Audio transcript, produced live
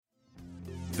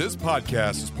This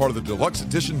podcast is part of the Deluxe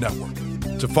Edition Network.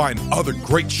 To find other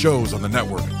great shows on the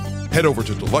network, head over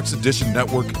to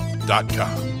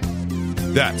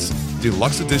deluxeeditionnetwork.com. That's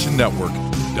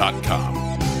deluxeeditionnetwork.com.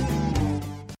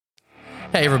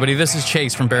 Hey everybody, this is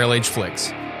Chase from Barrel Age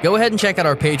Flicks. Go ahead and check out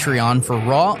our Patreon for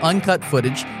raw, uncut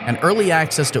footage and early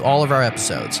access to all of our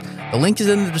episodes. The link is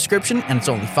in the description, and it's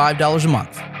only $5 a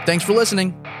month. Thanks for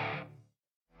listening.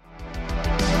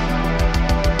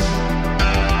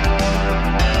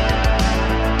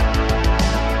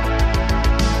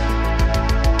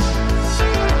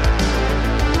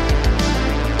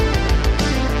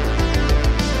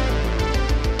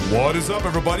 What is up,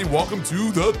 everybody? Welcome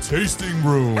to the Tasting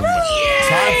Room.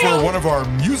 Time for one of our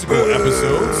musical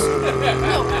episodes.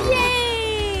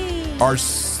 Yay!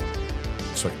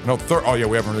 Third. Oh yeah,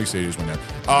 we haven't released the 80s one yet.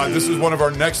 This is one of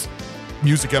our next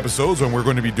music episodes, and we're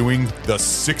going to be doing the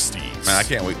 60s. Man, I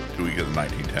can't wait till we get the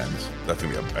 1910s. That's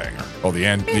gonna be a banger. Oh, the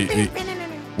end.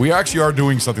 We actually are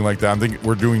doing something like that. I think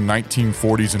we're doing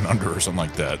 1940s and under or something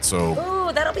like that. So,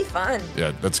 Ooh, that'll be fun.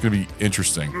 yeah, that's going to be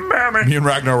interesting. Me and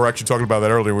Ragnar were actually talking about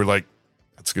that earlier. We're like,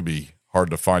 that's going to be hard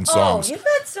to find songs. Oh, you've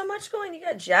got so much going. You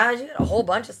got jazz. You got a whole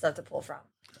bunch of stuff to pull from.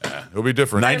 It'll be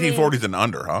different. 1940s and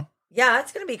under, huh? Yeah,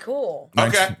 it's going to be cool.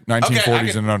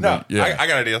 1940s and under. No, Yeah. I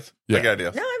got ideas. Yeah. I got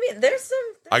ideas. No, I mean, there's some.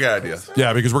 I got cool ideas. stuff.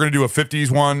 Yeah, because we're going to do a 50s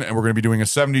one, and we're going to be doing a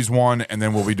 70s one, and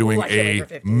then we'll be doing Ooh, I can't wait a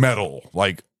for 50s. metal,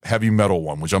 like heavy metal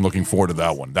one, which I'm looking forward to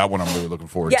that one. That one I'm really looking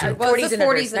forward Yeah, to. 40s and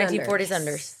 40s unders. and 1940s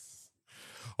unders.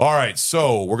 All right,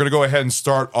 so we're going to go ahead and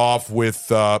start off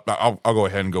with, I'll go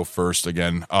ahead and go first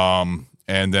again. And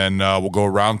then we'll go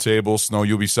round table. Snow,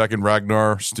 you'll be second.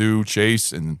 Ragnar, Stu,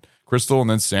 Chase, and Crystal, and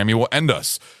then Sammy will end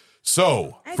us.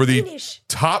 So for the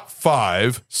top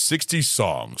 5 60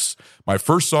 songs, my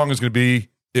first song is going to be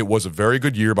 "It Was a Very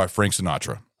Good Year" by Frank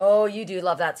Sinatra. Oh, you do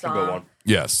love that song. Good one.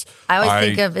 Yes, I always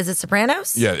think of, is it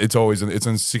Sopranos? Yeah, it's always it's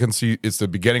in second. It's the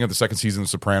beginning of the second season of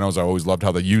Sopranos. I always loved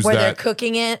how they use Where they're that.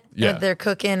 cooking it. Yeah. They're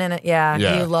cooking and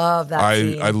yeah, you love that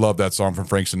scene. I love that song from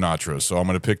Frank Sinatra, so I'm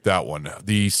going to pick that one.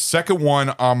 The second one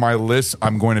on my list,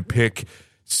 I'm going to pick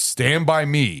 "Stand By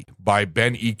Me" by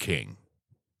Ben E. King.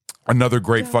 Another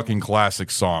great fucking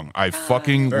classic song. I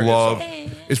fucking love.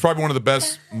 It's probably one of the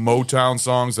best Motown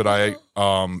songs that I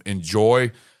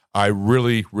enjoy. I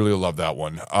really, really love that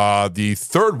one. The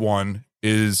third one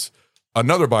is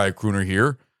another by a crooner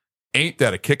here. "Ain't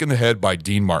That a Kick in the Head" by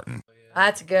Dean Martin.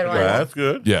 That's a good one. That's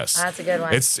good. Yes. That's a good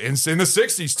one. It's in the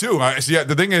 60s too. Yeah,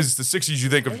 the thing is, the 60s you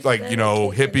think of like,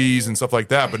 hippies and stuff like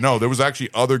that, but no, there was actually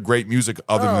other great music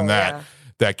other than that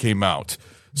that came out.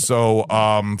 So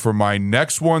for my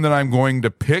next one that I'm going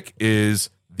to pick is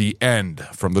 "The End"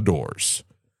 from The Doors.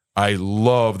 I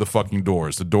love the fucking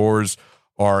Doors. The Doors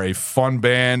are a fun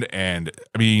band, and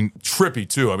I mean trippy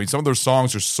too. I mean, some of their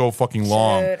songs are so fucking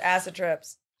long. Dude, acid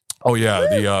trips. Oh yeah,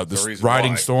 the reason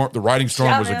Riding why. Storm. The Riding Storm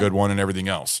Yeah, was a man. good one, and everything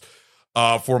else.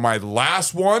 For my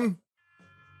last one,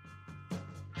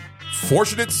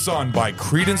 "Fortunate Son" by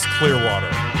Creedence Clearwater.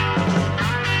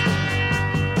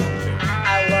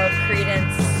 I love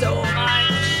Creedence so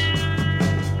much.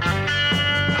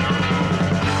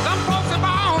 Some folks are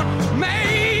born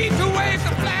made to wave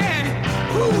the flag.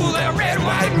 Ooh, they're red,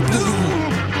 white, and blue.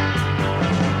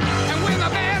 And when the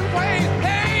band plays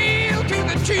 "Hail to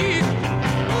the Chief,"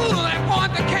 ooh, they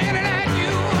point the cannon at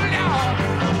you. No,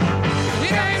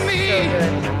 it ain't me.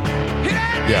 It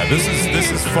ain't Yeah, this me.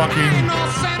 is fucking. Ain't no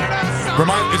senator, son.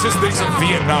 It just thinks of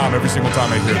Vietnam every single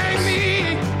time I hear It ain't this. me.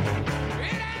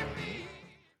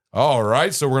 All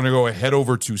right, so we're gonna go head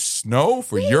over to Snow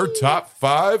for your top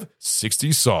 5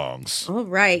 60 songs. All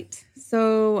right.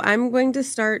 So I'm going to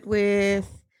start with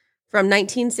from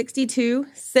 1962,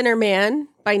 "Sinner Man"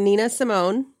 by Nina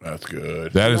Simone. That's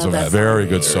good. That is a Love that very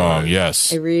good song.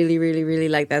 Yes. I really, really, really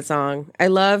like that song. I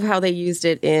love how they used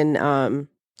it in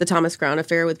the Thomas Crown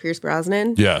Affair with Pierce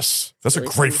Brosnan. Yes. That's a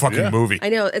Really great fun. fucking Yeah. movie. I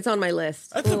know it's on my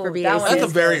list for that one BAC. That's a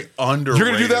very underrated. You're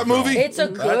gonna do that movie? It's a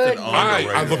That's good an movie.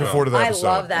 underrated I'm looking forward to that I episode.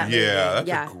 love that movie. Yeah, that's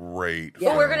Yeah. a great.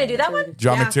 Oh, we're going to do that one?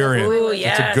 John Yeah. McTiernan. Ooh, It's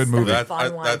yes. a good movie. That's a That's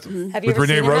fun one. that's Have you With ever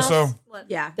Renee seen it, Rosso? House?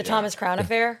 Yeah. The Thomas Crown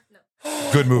Affair?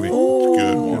 Good movie.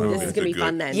 good. This It's is a going to be good-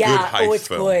 fun then. Yeah. heist Oh, it's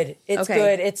film. good. It's Okay.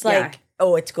 good. It's Yeah. like,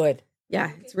 oh, it's good.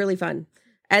 Yeah, it's really fun.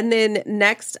 And then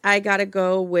next, I got to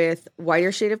go with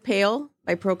 "Whiter Shade of Pale"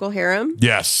 by Procol Harum.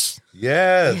 Yes.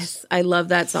 Yes. Yes, I love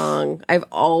that song. I've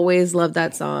always loved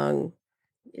that song.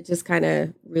 It just kind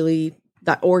of really,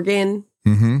 that organ,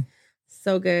 Mm-hmm.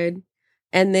 so good.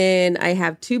 And then I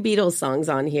have 2 Beatles songs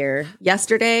on here.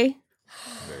 "Yesterday,"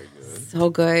 so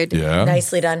good. Yeah.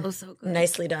 Nicely done. So good.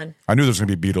 Nicely done. I knew there's going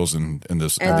to be Beatles in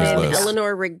this in And this then list.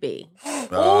 Eleanor Rigby.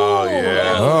 Oh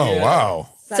yeah. Oh, wow.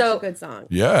 Such So- a good song.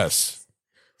 Yes.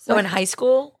 So in high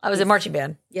school, I was in marching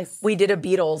band. Yes. We did a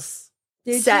Beatles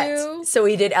Did set. you? So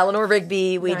we did Eleanor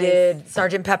Rigby, we Nice. did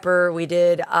Sgt. Pepper, we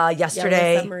did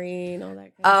Yesterday. Yellow Submarine, all that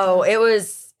kind of Oh,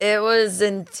 stuff. it was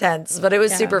intense, but it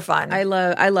was Yeah. super fun. I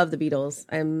love the Beatles.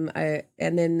 And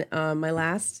then my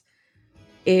last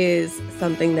is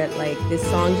something that like this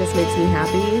song just makes me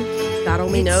happy. God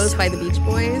Only Knows by the Beach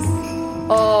Boys.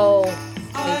 oh,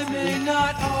 Makes me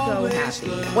so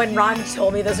happy. when Ron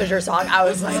told me this was your song, I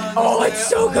was like, oh, it's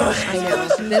so good. I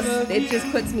know. It just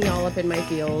puts me all up in my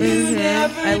feels.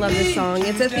 I love this song.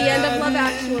 It's at the end of Love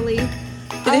Actually.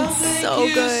 And it's so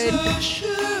good.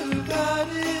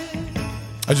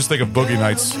 I just think of Boogie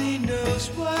Nights.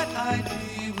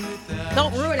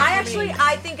 Don't ruin it.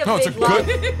 I think of No, it's a Big Love.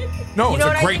 good. No, You it's know a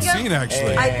what I great think of? scene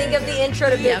actually. I think of the intro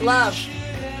to Big Love.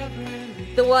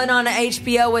 The one on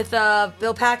HBO with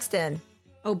Bill Paxton.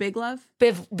 Oh, Big Love?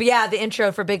 Yeah, the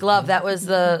intro for Big Love. That was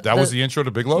the That was the intro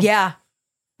to Big Love? Yeah.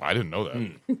 I didn't know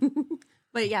that.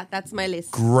 But yeah, that's my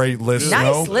list. Great list. Nice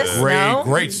no? list, no?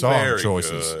 Great song Very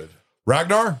choices. good.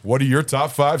 Ragnar, what are your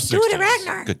top 5 60s? Do it,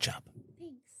 Ragnar. Good job.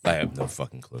 I have no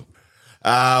fucking clue.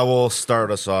 We'll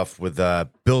start us off with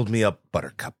Build Me Up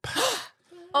Buttercup.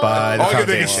 By the All I can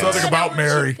think is Foundations. something about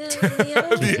Mary.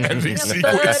 The ending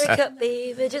sequence. Buttercup,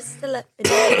 baby, just to let me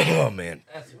know. Oh, man.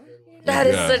 That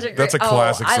is Yeah, such a great. that's a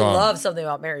classic I song. love something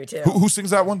about Mary too. Who sings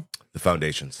that one? The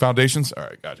Foundations. Foundations? All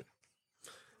right, gotcha.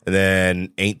 And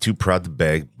then Ain't Too Proud to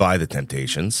Beg by The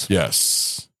Temptations.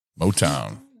 Yes.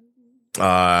 Motown.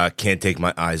 Can't Take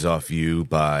My Eyes Off You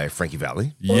by Frankie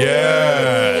Valli.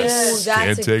 Yes. Ooh, that's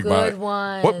Can't a take good my.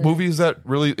 one. What movie is that?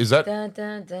 Really? Is that? Dun,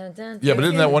 dun, dun, dun, Yeah, but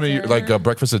isn't that one of your like dun.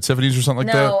 Breakfast at Tiffany's or something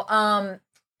like that? No,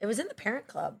 it was in the Parent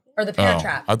Club or the Parent Oh,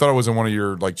 Trap. I thought it was in one of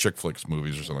your like chick flicks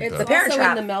movies or something It's like The that. Parent also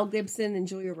Trap. in the Mel Gibson and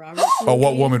Julia Roberts. Oh,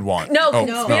 what movie. woman want? No, Oh,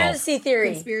 Conspiracy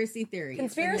Theory. Conspiracy Theory. It's in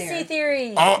Conspiracy there.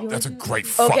 Theory. Oh, that's a great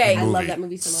fucking Okay. movie. I love that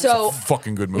movie so much. So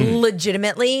Fucking good movie.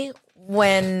 legitimately,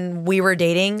 when we were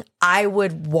dating, I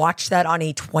would watch that on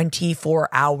a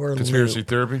 24-hour Conspiracy loop.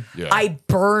 Therapy? Yeah. I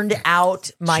burned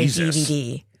out my Jesus.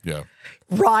 DVD. yeah.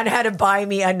 Ron had to buy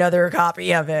me another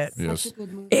copy of it. Yes.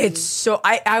 Good movie. It's so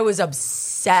I was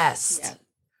obsessed Yeah.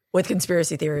 with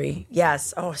Conspiracy Theory.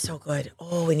 Yes. Oh, so good.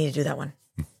 Oh, we need to do that one.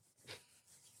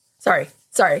 Sorry.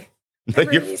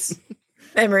 Memories.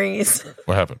 Memories.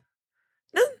 What happened?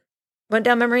 Went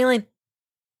down memory lane.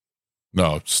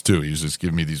 No, Stu. He's just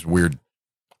giving me these weird.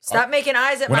 Stop making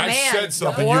eyes at When my I man. said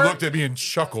something, you whore. looked at me and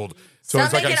chuckled. So Stop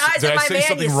it's like making I, eyes did at I my say man,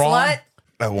 something you wrong? slut.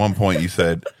 At one point, you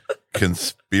said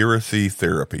conspiracy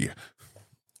therapy.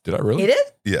 Did I really? He did?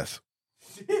 Yes.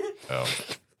 Oh.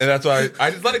 And that's why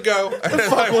I just let it go. What the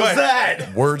What was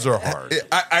that? Words are hard.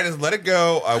 I just let it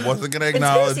go. I wasn't going to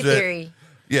acknowledge Conspiracy it. Theory.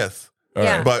 Yes.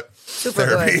 Yeah. But Super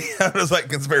therapy. I was like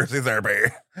conspiracy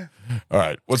therapy. All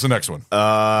right. What's the next one?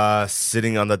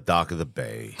 Sitting on the Dock of the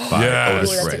Bay by Yes.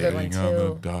 Otis Ooh, that's a good one Redding. Sitting on the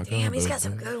too. dock Damn, of he's the got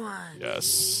some bay. good ones.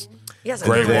 Yes. He got some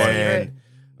Great good one. ones.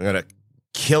 Then I'm going to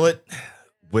kill it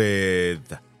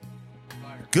with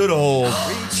good old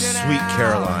Sweet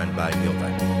Caroline by Neil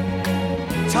Diamond.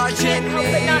 Can't help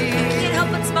but not. You can't help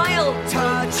but smile.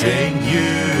 Touching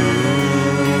you,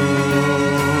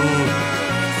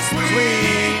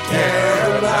 Sweet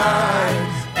Caroline.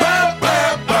 Ba,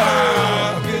 ba, ba.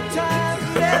 Good times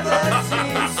never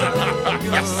seem so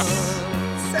good.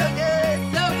 So good.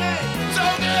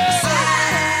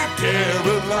 Sweet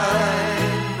Caroline.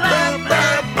 Ba, ba,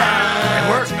 ba.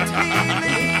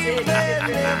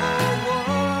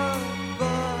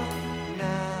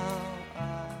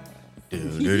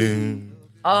 Do-do-do.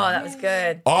 Oh, that was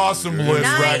good. Awesome list,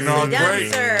 Nice Ragnar.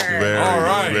 Great. dancer. Very, All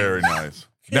right. very nice.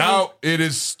 Now it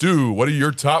is Stu. What are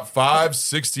your top 5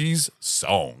 60s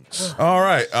songs? All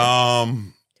right.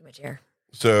 Too much air.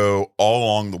 So All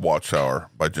Along the Watchtower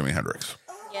by Jimi Hendrix.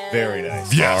 Very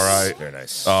nice. Yes. All right. Very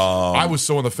nice. I was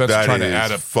so on the fence That trying to is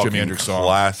add a fucking Jimi Hendrix song.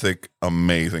 classic,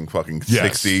 amazing fucking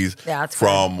Yes. 60s Yeah, that's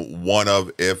from one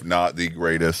of, if not the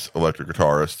greatest electric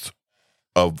guitarists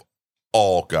of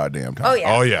all goddamn time. Oh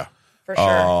yeah, Oh, yeah. for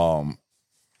sure.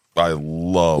 I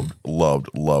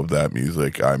loved that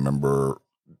music. I remember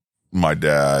my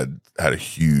dad had a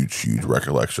huge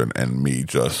recollection and me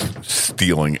just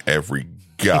stealing every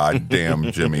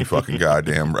goddamn Jimmy fucking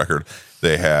goddamn record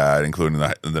they had, including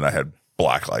that. And then I had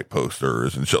blacklight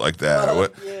posters and shit like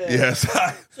that. Yes.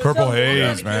 Purple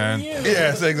Haze, man.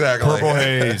 Yes, exactly. Purple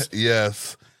Haze.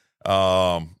 Yes.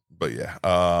 But yeah.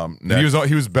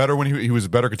 He was better when he was a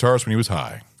better guitarist when he was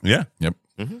high. Yeah. Yep.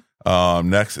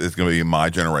 Next is going to be My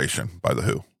Generation by The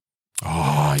Who.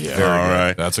 Oh, yeah. All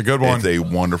right. That's a good one. It's a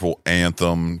wonderful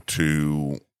anthem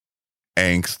to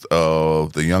angst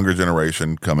of the younger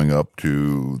generation coming up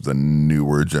to the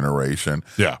newer generation.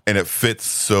 Yeah. And it fits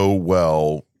so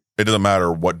well. It doesn't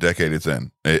matter what decade it's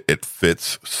in. It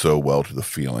fits so well to the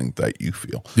feeling that you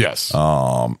feel. Yes.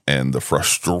 And the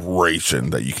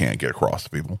frustration that you can't get across to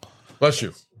people. Bless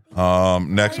you.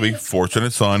 Next week,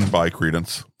 Fortunate Son by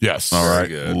Creedence. Yes. All right.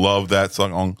 good. Love that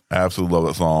song. Absolutely love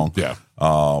that song. Yeah.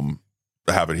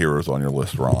 Habit Heroes on your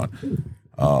list, Ron.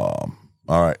 All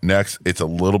right. Next, it's a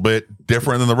little bit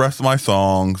different than the rest of my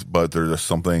songs, but there's just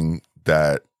something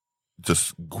that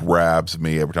just grabs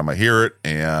me every time I hear it,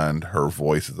 and her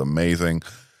voice is amazing.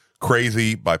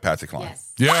 Crazy by Patsy Cline.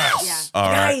 Yes. Yes. All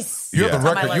right. Nice. You have the It's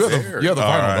on my record. You list. have the All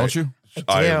vinyl, right. don't you?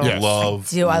 I do. Yes. love,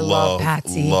 I do. I love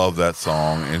Patsy. love that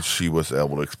song, and she was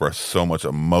able to express so much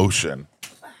emotion.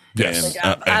 Yes.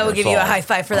 I will give you a high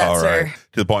five for that, All sir. right.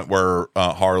 To the point where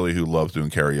Harley, who loves doing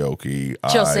karaoke,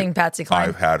 She'll sing Patsy Cline.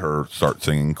 I've had her start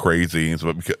singing Crazy, and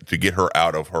so to get her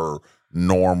out of her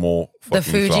normal The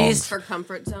fucking Fugees? songs. For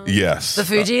comfort zone. Yes, The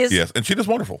Fugees? yes, and she does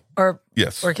wonderful. Or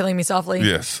Yes, Killing Me Softly.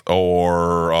 yes,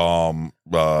 or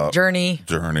Journey.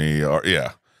 Journey, or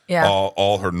yeah, Yeah.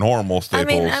 all her normal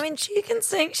staples. I mean, she can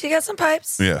sing. She got some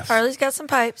pipes. Yes. Harley's got some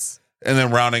pipes. And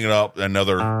then rounding it up,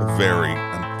 another very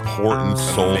important,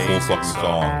 soulful fucking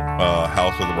song,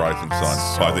 "House of the Rising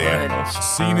Sun" by the good. Animals.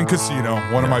 Scene in Casino.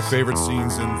 One of my favorite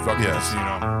scenes in fucking Yes.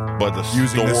 Casino. But the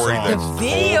Using this story song. The that's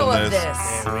video told in of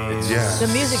this. yes. The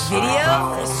music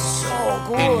video is so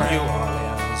good.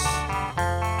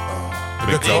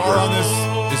 The guitar on this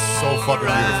is so fucking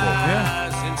beautiful.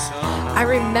 Yeah. I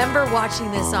remember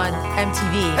watching this on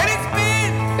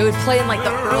MTV. It would play in like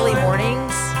the early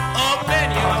mornings.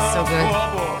 Oh, so good.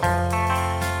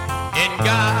 In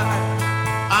God,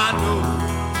 I know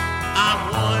I'm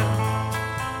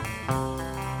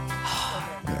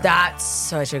one. That's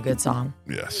such a good song.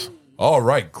 Yes. All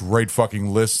right. Great fucking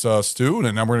list, Stu.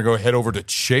 And now we're going to go head over to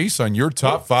Chase on your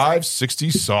top 5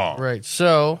 60s song. Right.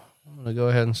 So I'm going to go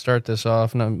ahead and start this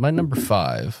off. Now, my number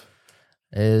 5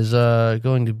 is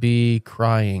going to be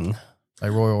Crying by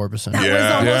Roy Orbison. That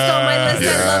was almost on my list.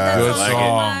 I love that Good song so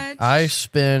song. much. I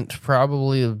spent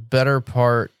probably the better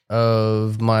part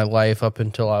of my life up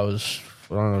until I was,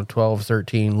 I don't know, 12,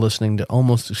 13, listening to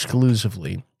almost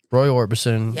exclusively Roy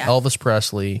Orbison, Yes. Elvis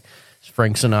Presley,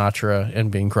 Frank Sinatra,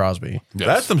 and Bing Crosby. Yes.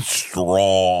 That's some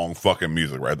strong fucking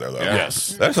music right there, though.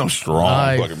 Yes. That's some strong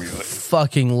I fucking music.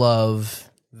 fucking love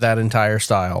that entire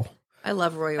style. I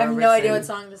love Roy Orbison. I have no idea what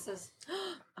song this is.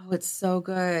 Oh, it's so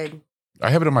good. I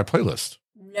have it on my playlist.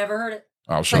 Never heard it.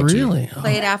 I'll show it to you. Really?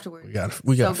 Play it afterwards.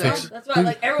 We got to So fix good. That's why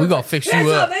like we everyone's got like, to fix "It's you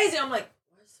up. amazing." I'm like,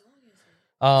 what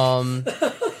song is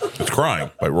it? It's Crying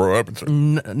by Roy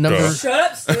Orbison. Number Shut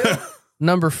up, Stu.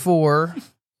 number 4,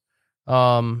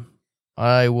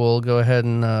 I will go ahead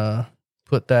and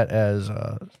put that as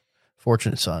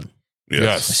Fortunate Son,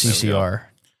 Yes. CCR.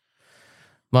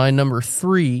 My number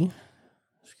 3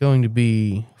 is going to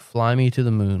be Fly Me to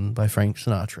the Moon by Frank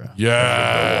Sinatra.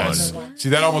 Yes. See,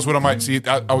 that almost what I might see.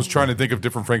 I was trying to think of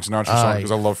different Frank Sinatra songs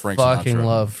because I love Frank fucking Sinatra.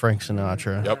 love Frank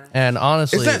Sinatra. Yep. And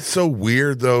honestly, Isn't that so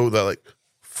weird, though, that like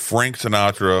Frank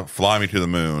Sinatra, Fly Me to the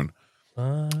Moon,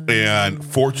 and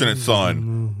Fortunate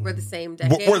Son We're the same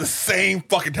decade. we're the same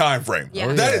fucking time frame.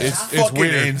 Yeah. That is It's fucking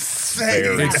weird.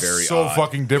 insane. It's Very so odd.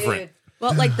 fucking different. Dude,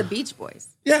 Well, like the Beach Boys.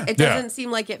 Yeah. It Yeah. doesn't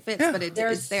seem like it fits, but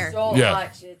there's it's there. so Yeah.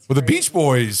 much. It's Well, the crazy. Beach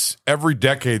Boys, every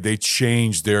decade they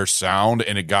changed their sound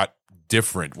and it got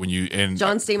different when you and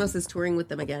John Stamos is touring with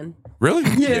them again. really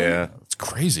Yeah. it's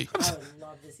crazy. I would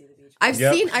love to see the Beach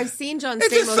Boys. I've seen John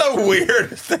It's Stamos. just so weird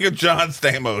to think of John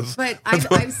Stamos. But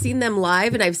I've seen them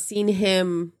live and I've seen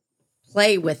him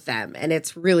play with them, and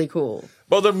it's really cool.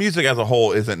 Well, their music as a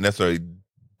whole isn't necessarily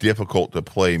difficult to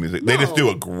play music. They just No. do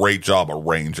a great job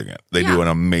arranging it. They Yeah. do an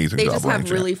amazing They job just have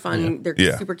arranging really it. fun. They're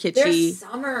Yeah. super They're kitschy.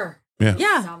 summer.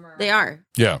 Yeah, Summer. they are.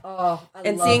 Yeah. Oh, I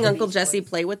And love seeing the Uncle Beach Jesse Boys.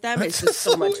 play with them is just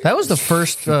so much. that was the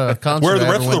first concert Where are the I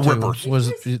ever rest of went the to Rippers?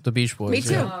 was the Beach Boys. Me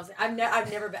too. yeah. Oh, I was like,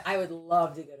 I've never been. I would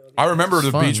love to go to a Beach I remember It's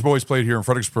the fun. Beach Boys played here in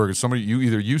Fredericksburg. And somebody,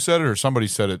 you said it or somebody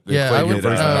said it. They Yeah, played I here in would,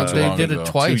 Fredericksburg not too they long did ago. it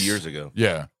twice. 2 years ago.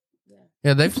 Yeah.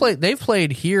 Yeah, they've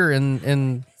played here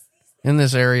in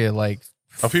this area like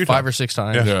A few 5 times. or 6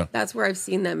 times. Yeah. That's where I've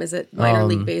seen them. Is at minor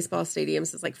league baseball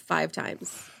stadiums. It's like 5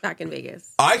 times back in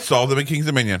Vegas. I saw them in Kings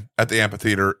Dominion at the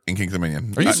amphitheater in Kings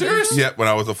Dominion. Are you serious? Yeah, when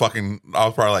I was I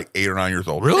was probably like 8 or 9 years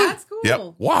old. Really? That's cool.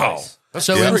 Yep. Wow. That's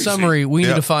So in crazy. summary, we need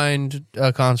Yeah. to find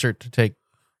a concert to take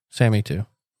Sammy to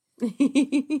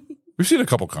We've seen a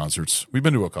couple concerts. We've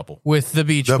been to a couple. with the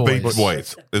Beach The Boys. Beach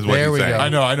Boys is what There he's we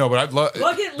saying. go. I know, but I'd love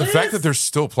Look at the Liz. fact that they're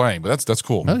still playing. But that's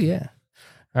cool. Oh yeah.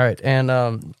 All right,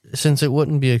 and since it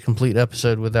wouldn't be a complete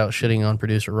episode without shitting on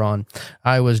producer Ron,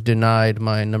 I was denied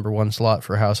my number 1 slot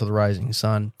for House of the Rising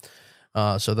Sun.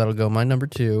 So that'll go my number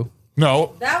 2.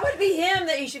 No, That would be him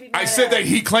that you should be mad I said at. that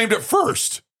he claimed it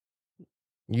first.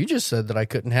 You just said that I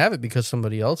couldn't have it because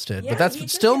somebody else did, Yeah, but that's he took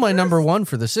still it my number first. 1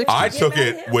 for the 60s. I Get took mad at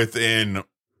it him. within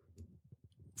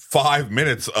 5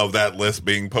 minutes of that list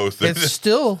being posted. It's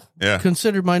still Yeah.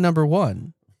 considered my number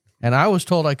 1, and I was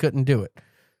told I couldn't do it.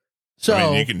 So I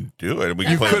mean, you can do it. We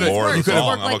can play could've- more of the you could've-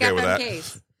 song. I'm like okay with that.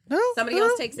 FMKs. no, Somebody no.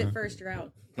 else takes it first, you're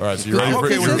out. All right, so you ready I'm for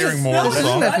okay with your, hearing more of the This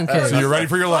song. isn't FMK. so you're ready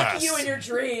for your Fuck last. you and your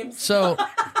dreams. So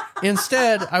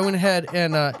instead, I went ahead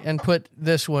and put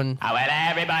this one. Well,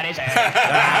 everybody say.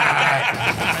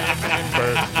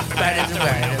 That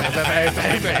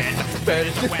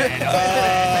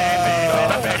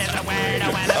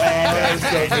is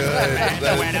so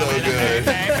good.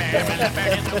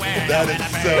 That is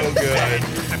so good.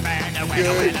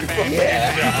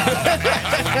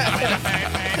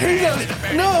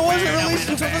 No, it wasn't released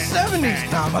until the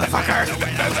 70s. No, motherfucker.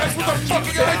 That's what the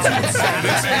fucking iTunes said.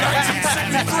 It's in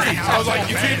 1973. I was like,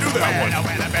 you can't do that one.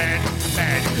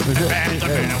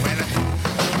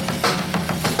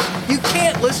 You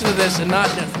can't listen to this and not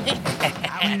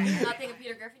Not think of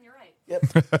Peter Griffin, you're right.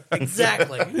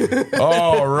 exactly.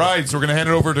 All right, so we're gonna hand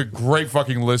it over to great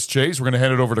fucking list Chase. We're gonna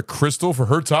hand it over to Crystal for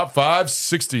her top 5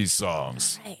 60s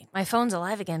songs. Right. My phone's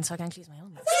alive again, so I can choose my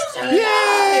own.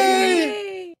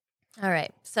 Yay! All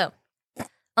right. So,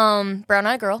 Brown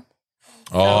Eyed Girl.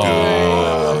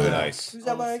 Oh, Nice. Who's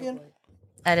that by again?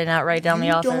 I did not write down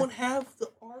the author. have the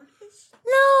artist.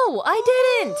 No, I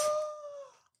didn't.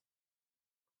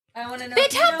 I want to know.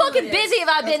 Bitch, how fucking busy have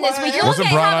I been this week? You're wasn't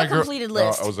looking Brown at Eyed have a Girl? completed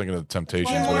list. I was thinking of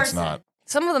Temptations, but it's not.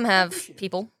 Some of them have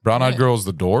people. Brown Eyed Girl is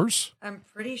the Doors? I'm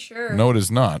pretty sure. No, it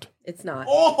is not. It's not.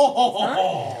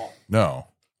 No,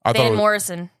 I thought. Van It was,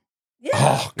 Morrison. Yeah.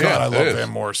 oh God, Yeah, I it love is. Van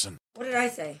Morrison. What did I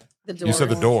say? The Doors. You said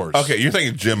the Doors. Okay, you're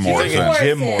thinking Jim You're Morrison. thinking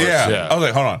Jim Morrison. Yeah. Yeah. I was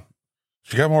like, hold on.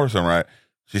 She got Morrison right.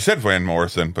 She said Van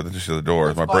Morrison, but then she said the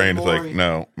Doors. My brain is like,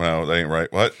 no, that ain't right.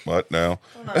 What? No.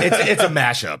 It's a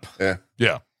mashup. Yeah.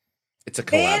 Yeah. It's a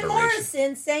Van collaboration.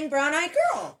 Morrison sang Brown Eyed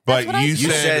Girl. But what I you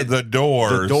said. said the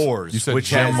Doors. The Doors. You said which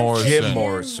Jim has Morrison. Jim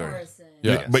Morrison.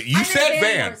 Yeah. But you I meant said Van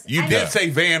Van. Morrison. You I did meant- say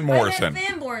Van Morrison. I meant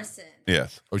Van Morrison.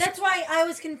 Yes. That's why I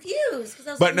was confused. Because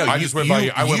I was But no, like, I just went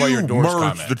by- I went by your Doors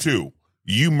merged comment. the two.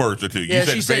 You merged the two. Yeah,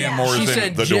 You said Van Morrison, she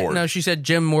said the Doors. No, she said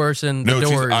Jim Morrison, the No,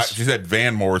 Doors. she said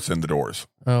Van Morrison, the Doors.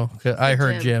 Oh, okay. I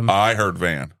heard Jim. I heard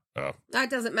Van. That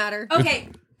doesn't matter. okay.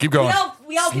 Keep going.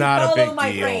 We all It's can not a follow big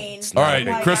my deal. brain. It's All not right,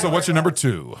 a big Crystal, deal. what's your number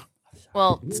 2?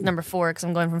 Well, it's number 4 because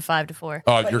I'm going from 5 to 4.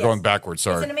 Oh, But you're yes, going backwards. It's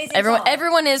an Sorry. amazing Everyone, song.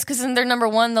 everyone is because they're number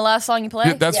 1. The last song you play.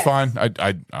 Yeah, that's Yes. fine. I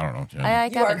don't know. I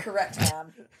You got are it. correct,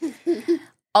 ma'am.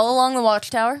 All Along the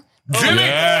Watchtower. Jimmy.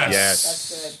 Yes.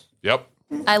 That's good. Yep.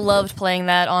 I loved playing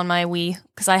that on my Wii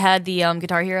because I had the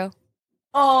Guitar Hero.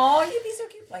 Oh, you'd be so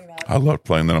cute playing that. I love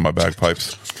playing that on my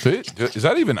bagpipes. Is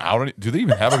that even out? Do they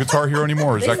even have a Guitar Hero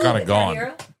anymore? Or is They that still kind of have Guitar gone?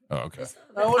 Hero. Oh, okay.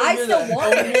 I still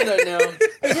want it. that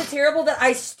now. Is it terrible that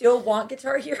I still want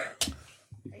Guitar Hero?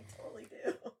 I totally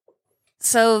do.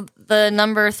 So the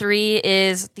number 3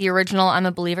 is the original I'm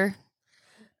a Believer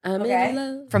I'm Okay. in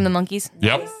love. from the Monkees.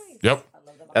 Yep. Yep.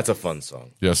 That's a fun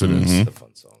song. Yes, it is. It's a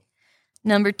fun song.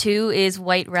 Number 2 is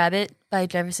White Rabbit by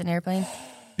Jefferson Airplane.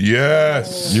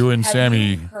 Yes. You and Have Sammy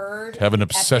you heard have an the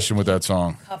obsession with that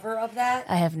song. cover of that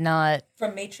I have not.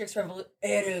 from Matrix Revolution?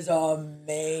 It is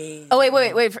amazing. Oh, wait.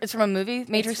 It's from a movie?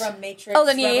 Matrix? It's from Matrix. Oh,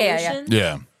 then yeah. Revolution.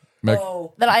 Yeah. Me-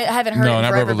 Oh, That I haven't heard no, in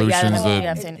not forever, but yeah, Revolutions. yeah,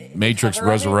 I'm The saying it. Matrix cover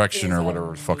of it Resurrection is or whatever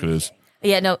the fuck it is.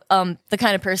 Yeah, no, the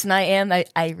kind of person I am,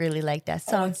 I really like that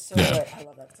oh, song. it's so Yeah. good. I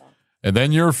love that song. And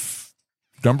then your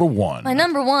number 1. My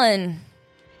number 1,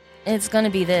 it's going to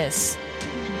be this.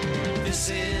 This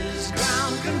is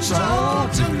ground control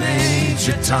to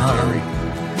Major Tom.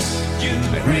 You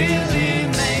really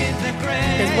made the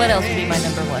grade. Because what else would be my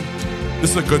number 1?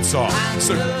 This is a good song. It's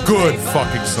a good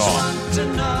fucking song. To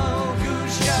know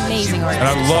who's yours. Amazing And artist.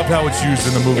 I love how it's used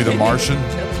in the movie The Martian.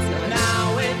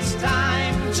 Now it's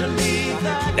time to leave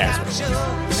the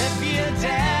capsule if you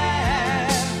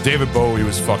dare. David Bowie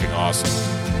was fucking awesome.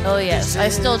 Oh, yes. I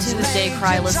still to this day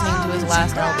cry listening to his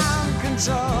last album. Ground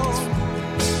control.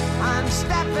 I'm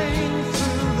stepping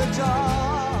through the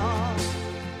door.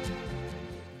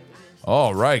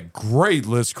 All right. Great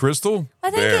list, Crystal.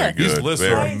 I think Very good. good. These lists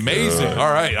very are amazing. good.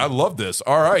 All right. I love this.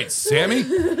 All right. Sammy?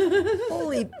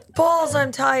 Holy balls,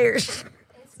 I'm tired.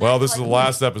 Well, this is the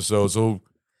last episode, so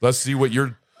let's see what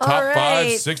your top All right,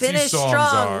 5 60 finish songs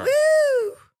strong. are.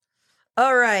 Woo!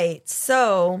 All right,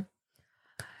 so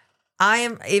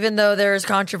even though there's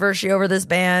controversy over this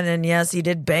band, and yes, he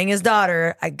did bang his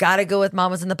daughter, I gotta go with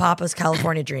Mamas and the Papas,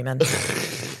 California Dreamin'. What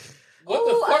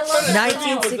the fuck kind of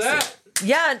 1960. was that?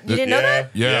 Yeah, you didn't know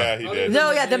that? Yeah. he did.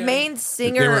 No, yeah, the main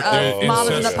singer of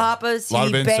Mamas and the Papas, Lot he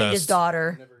of banged incest. his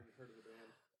daughter.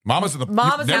 Mamas and the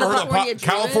Mamas never and heard California of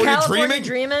California California Dreaming?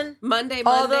 Dreamin'. Monday.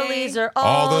 All the leaves are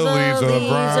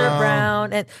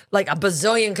brown, and like a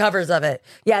bazillion covers of it.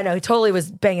 Yeah, no, he totally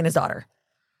was banging his daughter.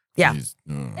 Yeah, It's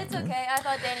okay. I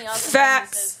thought Danny Osmond. Was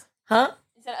facts, huh?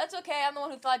 He said, "It's okay. I'm the one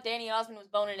who thought Danny Osmond was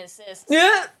boning his sis."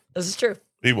 Yeah, this is true.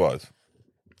 He was.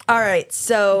 All right,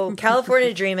 so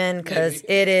California Dreamin', because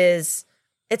it's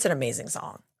an amazing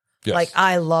song. Yes. Like,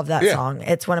 I love that Yeah. song.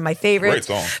 It's one of my favorites.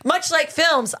 Great song. Much like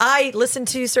films, I listen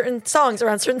to certain songs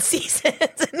around certain seasons,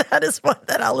 and that is one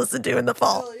that I'll listen to in the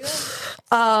fall.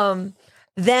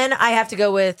 Then I have to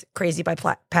go with Crazy by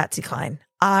Patsy Cline.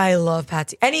 I love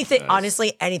Patsy.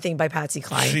 Honestly, anything by Patsy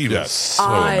Cline. She was Yes. so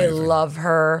I amazing. love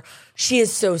her. She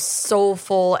is so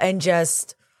soulful and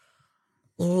just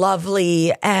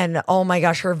lovely. And oh my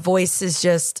gosh, her voice is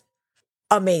just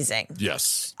amazing.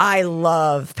 Yes. I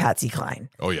love Patsy Cline.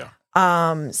 Oh, yeah.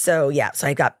 So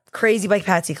I got Crazy by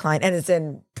Patsy Cline, and it's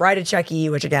in Bride of Chucky,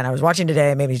 which again I was watching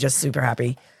today, made me just super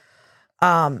happy.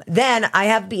 Then I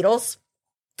have Beatles.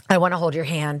 I Want to Hold Your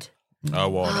Hand. I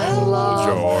want to hold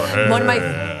your hand. One of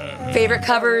my favorite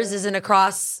covers is in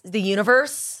Across the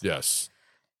Universe. Yes.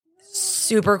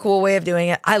 Super cool way of doing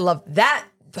it. I love that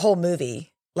whole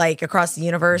movie, like Across the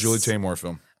Universe. Julie Taymor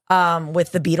film.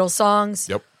 With the Beatles songs.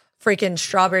 Yep. Freaking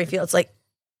Strawberry Fields, like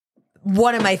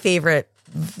one of my favorite,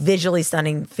 visually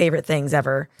stunning favorite things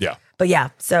ever. Yeah. But yeah,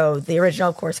 so the original,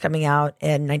 of course, coming out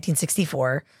in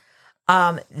 1964.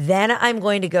 Then I'm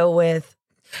going to go with,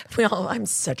 I'm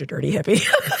such a dirty hippie.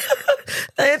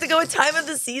 I have to go with Time of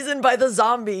the Season by the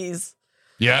Zombies.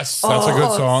 Yes, that's a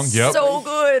good song. Yep. So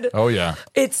good. Oh, yeah.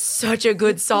 It's such a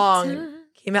good song.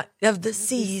 Came out of the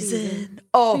season.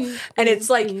 Oh, and it's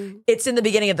like, it's in the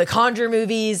beginning of the Conjure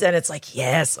movies, and it's like,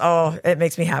 yes. Oh, it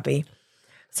makes me happy.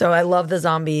 So I love the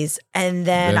Zombies. And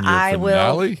then Then your I will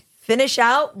finale? finish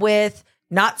out with,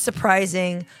 not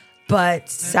surprising, but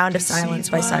Sound of Silence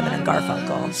by Simon and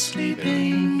Garfunkel. So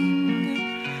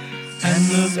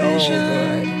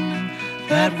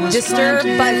good. Disturbed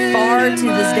by far to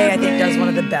this day, I think, does one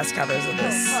of the best covers of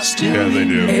this. Yeah, they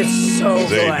do. It's so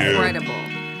They good. do. Incredible.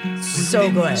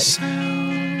 So good.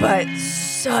 But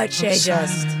such a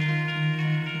just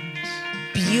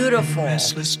beautiful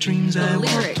The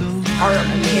lyrics. are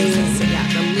amazing.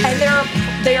 And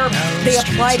they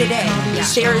apply today.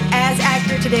 They're as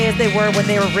accurate today as they were when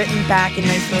they were written back in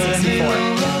 1964.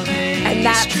 And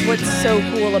that's what's so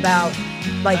cool about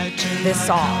like this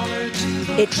song.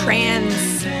 It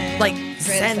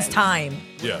transcends time.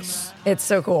 Yes. It's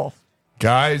so cool.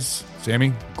 Guys,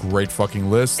 Sammy, great fucking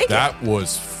list. That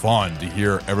was fun to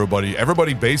hear everybody.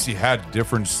 Everybody basically had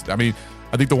different. I mean,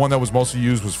 I think the one that was mostly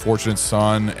used was Fortunate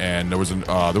Son, and there was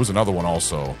another one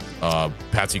also,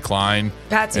 Patsy Cline.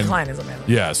 Patsy And- Cline is amazing.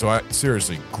 Yeah, so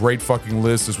seriously, great fucking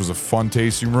list. This was a fun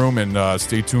tasting room, and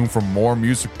stay tuned for more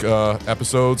music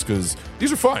episodes because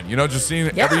these are fun. You know, just seeing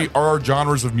our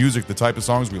genres of music, the type of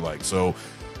songs we like. So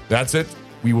that's it.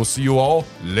 We will see you all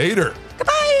later.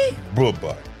 Goodbye.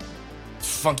 Bye-bye.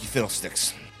 Funky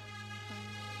Fiddlesticks.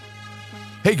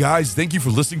 Hey guys, thank you for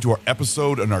listening to our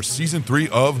episode on our season 3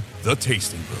 of The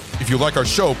Tasting Room. If you like our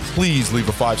show, please leave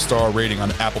a 5-star rating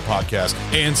on Apple Podcasts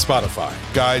and Spotify.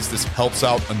 Guys, this helps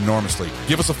out enormously.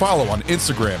 Give us a follow on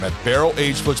Instagram at Barrel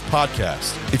Age Flicks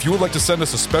Podcast. If you would like to send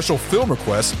us a special film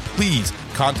request, please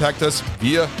contact us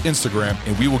via Instagram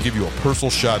and we will give you a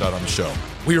personal shout out on the show.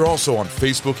 We are also on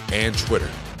Facebook and Twitter.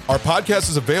 Our podcast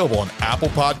is available on Apple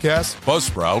Podcasts,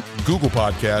 Buzzsprout, Google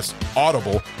Podcasts,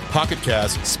 Audible, Pocket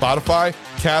Cast, Spotify,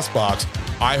 CastBox,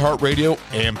 iHeartRadio,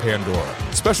 and Pandora.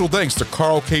 Special thanks to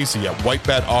Carl Casey at White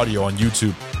Bat Audio on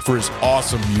YouTube for his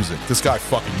awesome music. This guy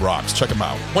fucking rocks. Check him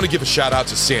out. Want to give a shout out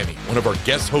to Sammy, one of our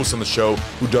guest hosts on the show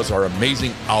who does our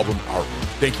amazing album artwork.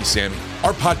 Thank you, Sammy.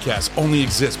 Our podcast only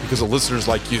exists because of listeners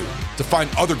like you. To find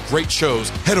other great shows,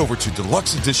 head over to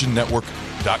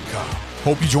deluxeeditionnetwork.com.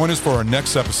 Hope you join us for our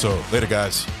next episode. Later,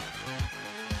 guys.